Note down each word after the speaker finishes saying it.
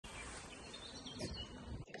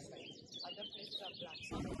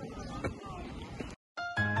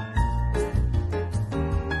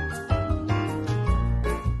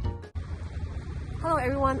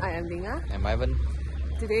everyone, I am Linga. I'm Ivan.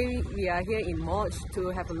 Today we are here in Morges to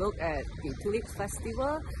have a look at the Tulips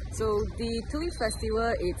Festival. So the Tulips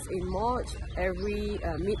Festival is in Morges every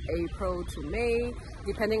mid-April to May,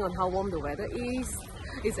 depending on how warm the weather is.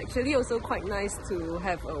 It's actually also quite nice to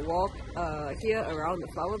have a walk here around the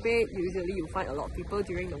flower bed. Usually you find a lot of people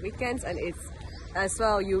during the weekends, and it's as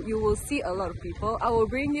well you will see a lot of people. I will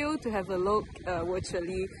bring you to have a look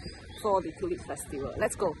virtually for the Tulips Festival.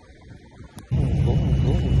 Let's go!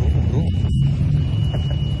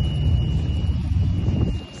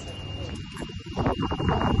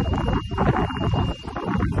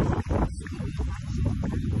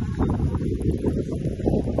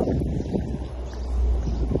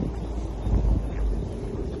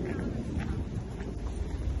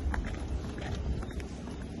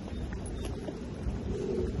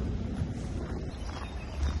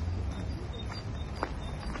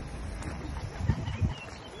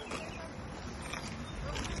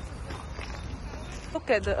 Look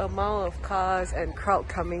at the amount of cars and crowd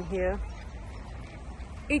coming here.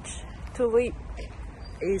 Each tulip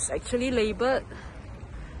is actually labeled,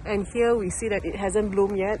 and here we see that it hasn't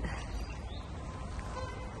bloomed yet.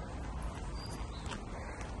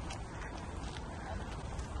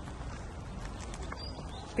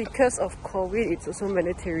 Because of COVID, it's also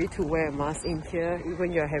mandatory to wear a mask in here,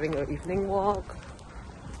 even you're having an evening walk.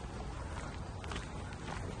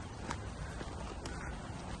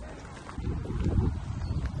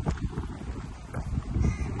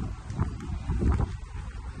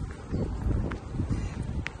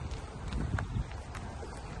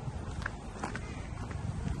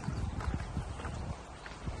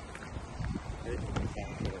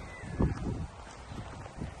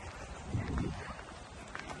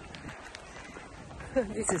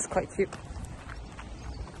 This is quite cute.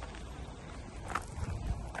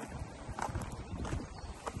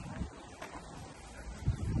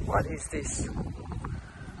 What is this?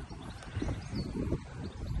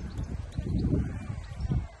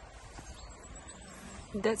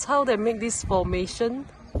 That's how they make this formation.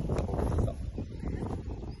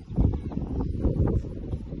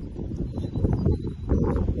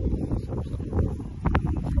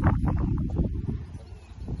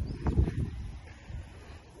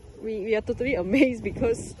 We are totally amazed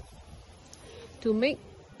because to make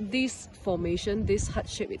this formation, this heart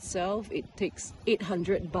shape itself, it takes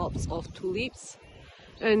 800 bulbs of tulips,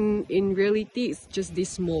 and in reality it's just this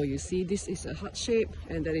small. You see, this is a heart shape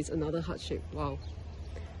and that is another heart shape. Wow.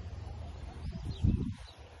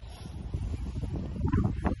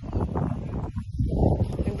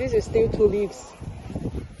 And this is still tulips.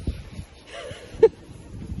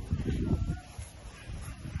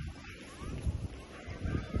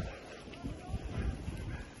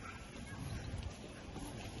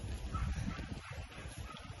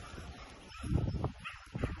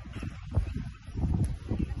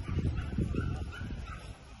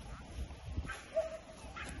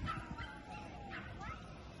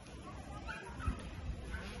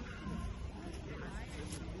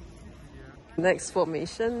 Next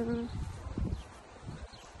formation.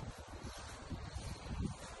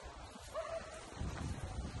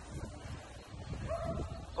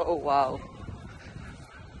 Oh wow.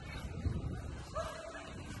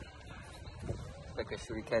 Like a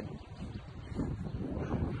shuriken.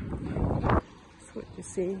 It's good to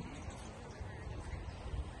see.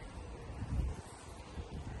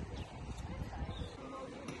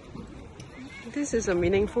 This is a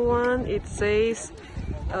meaningful one. It says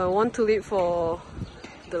one tulip for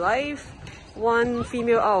the life, one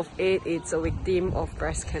female out of 8 is a victim of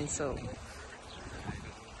breast cancer.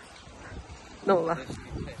 No lah.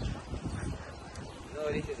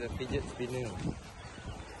 No, this is a fidget spinner.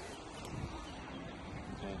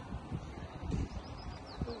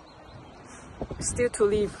 Still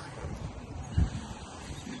tulip.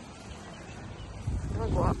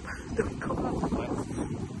 Don't go up. Don't go up.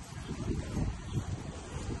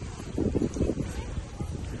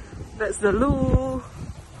 That's the Lu.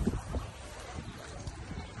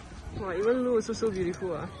 Wow, even Lu is also so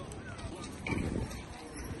beautiful.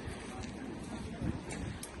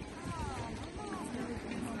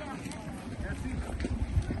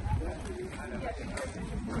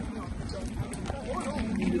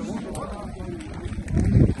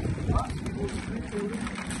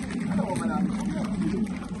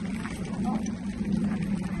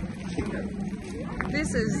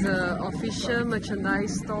 This is the official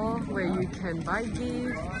merchandise store where you can buy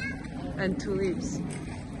gifts and tulips.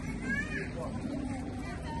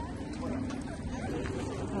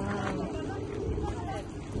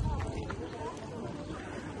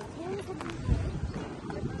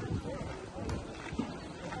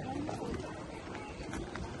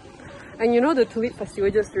 And you know the Tulip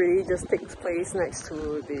Festival just takes place next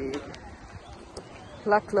to the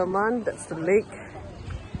Lac Léman, that's the lake.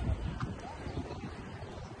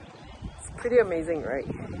 It's pretty amazing, right?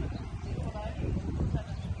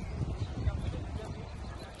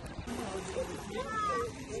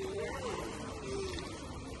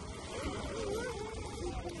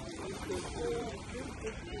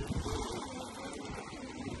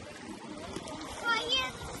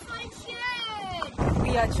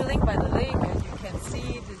 We are chilling by the lake, and you can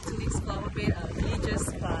see the Tulip Flower bed are really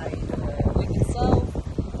just by the lake itself.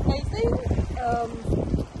 I think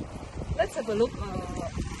let's have a look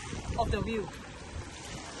of the view.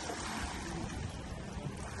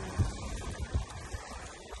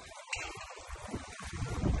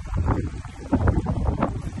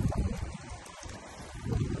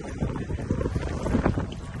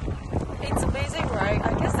 It's amazing, right?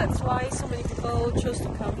 I guess that's why so many people chose to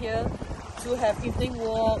come here to have evening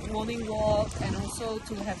walk, morning walk, and also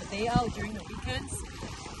to have a day out during the weekends.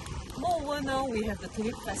 Moreover, now we have the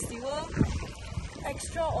Tulip Festival.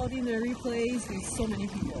 Extraordinary place with so many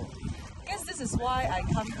people. I guess this is why I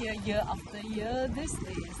come here year after year. This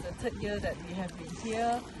is the third year that we have been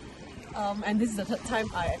here. And this is the third time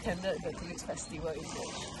I attended the Tulips Festival in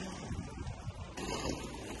Morges.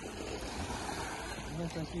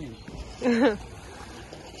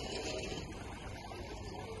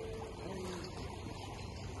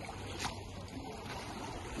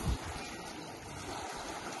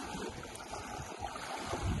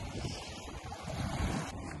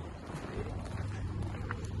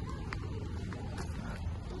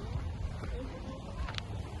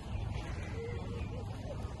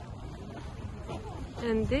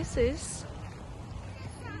 And this is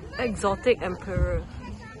Exotic Emperor.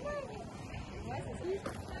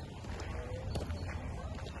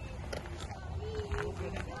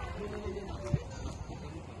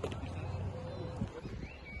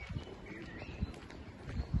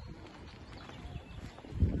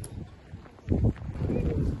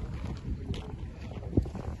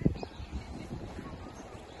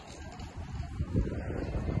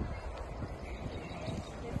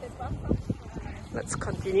 Let's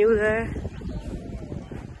continue there.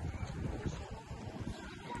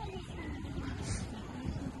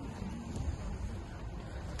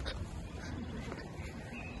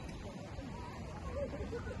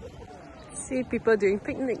 See people doing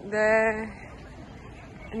picnic there.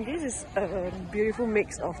 And this is a beautiful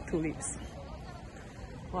mix of tulips.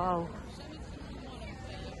 Wow.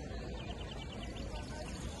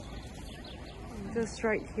 Just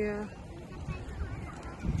right here.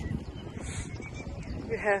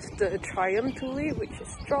 We have the Triumph tulip, which is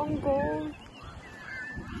strong gold,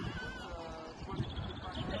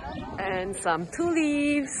 and some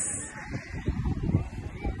tulips.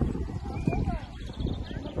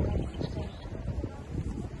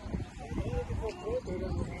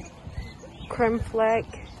 Creme flag.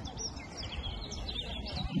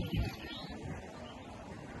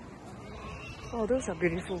 Oh, those are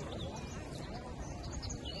beautiful.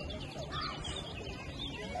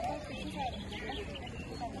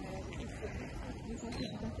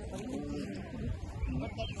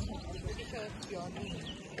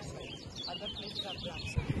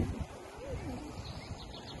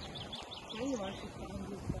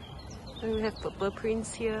 And we have purple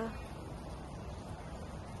prints here.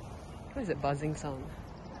 What is that buzzing sound?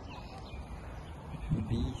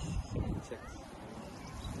 Bees, insects.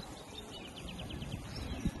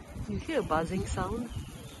 You hear a buzzing sound?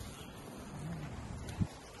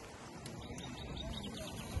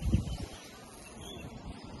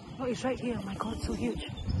 Oh, it's right here. Oh my god, so huge.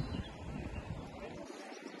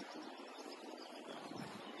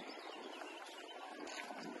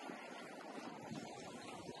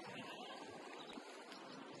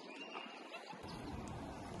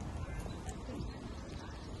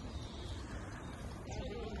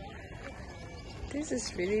 This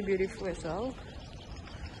is really beautiful as well.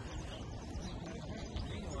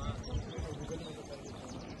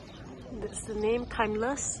 That's the name,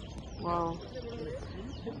 Timeless. Wow.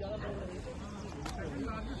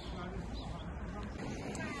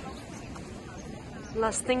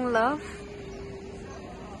 Lasting Love.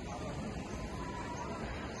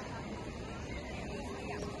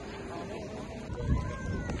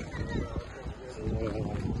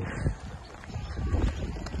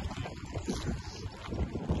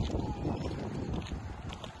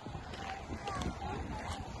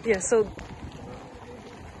 Yeah, so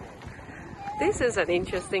this is an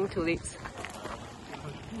interesting tulip.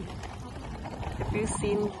 Have you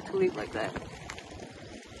seen tulip like that?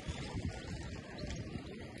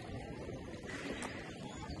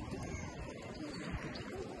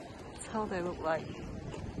 It's how they look like.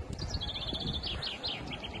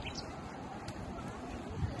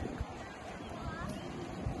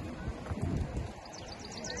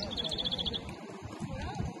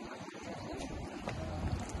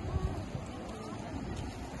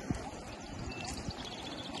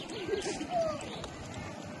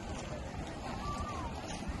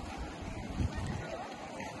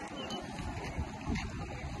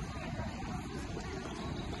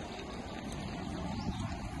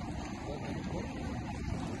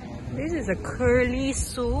 This is a curly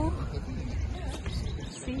Sue.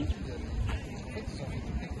 See?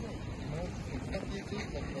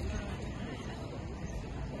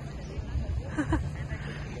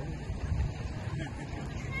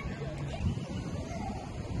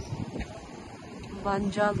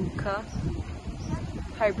 Vanja Luca.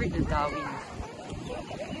 Hybrid the Darwin.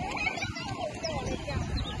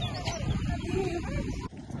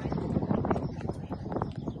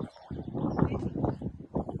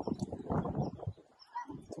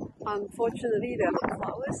 Unfortunately, there are no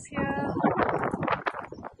flowers here.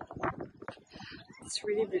 It's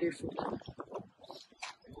really beautiful.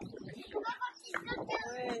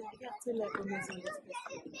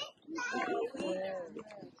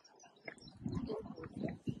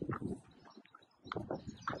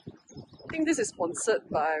 I think this is sponsored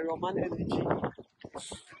by Roman Energy.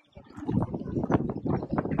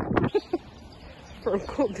 From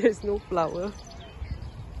Coke, there's no flower.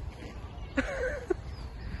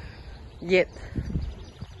 Yet.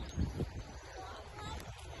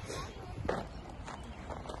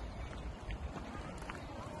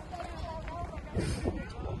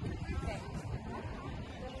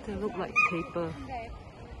 They look like paper.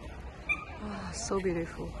 Ah, so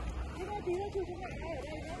beautiful.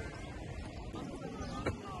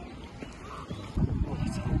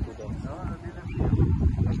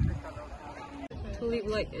 Tulip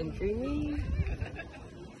light and dreamy.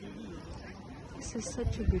 This is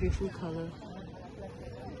such a beautiful color.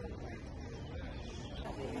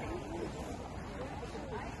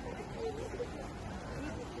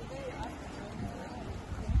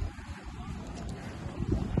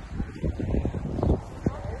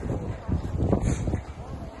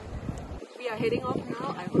 We are heading off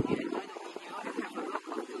now. I hope you enjoyed